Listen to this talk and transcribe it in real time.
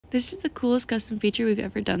This is the coolest custom feature we've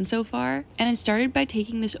ever done so far, and it started by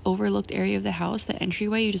taking this overlooked area of the house, the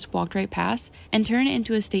entryway you just walked right past, and turn it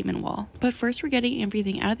into a statement wall. But first we're getting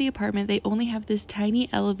everything out of the apartment. They only have this tiny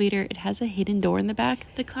elevator. It has a hidden door in the back.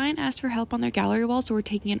 The client asked for help on their gallery wall, so we're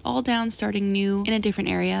taking it all down, starting new in a different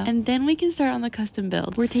area, and then we can start on the custom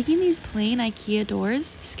build. We're taking these plain IKEA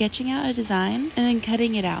doors, sketching out a design, and then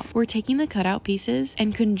cutting it out. We're taking the cutout pieces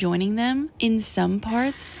and conjoining them in some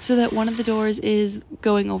parts so that one of the doors is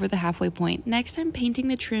going over the halfway point. Next, I'm painting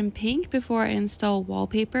the trim pink before I install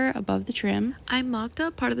wallpaper above the trim. I mocked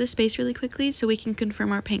up part of the space really quickly so we can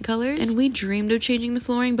confirm our paint colors, and we dreamed of changing the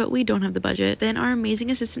flooring, but we don't have the budget. Then our amazing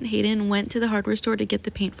assistant Hayden went to the hardware store to get the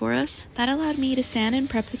paint for us. That allowed me to sand and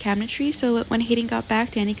prep the cabinetry so that when Hayden got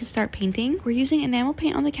back, Danny could start painting. We're using enamel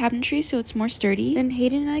paint on the cabinetry so it's more sturdy. Then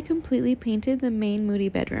Hayden and I completely painted the main moody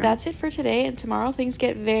bedroom. That's it for today, and tomorrow things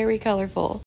get very colorful.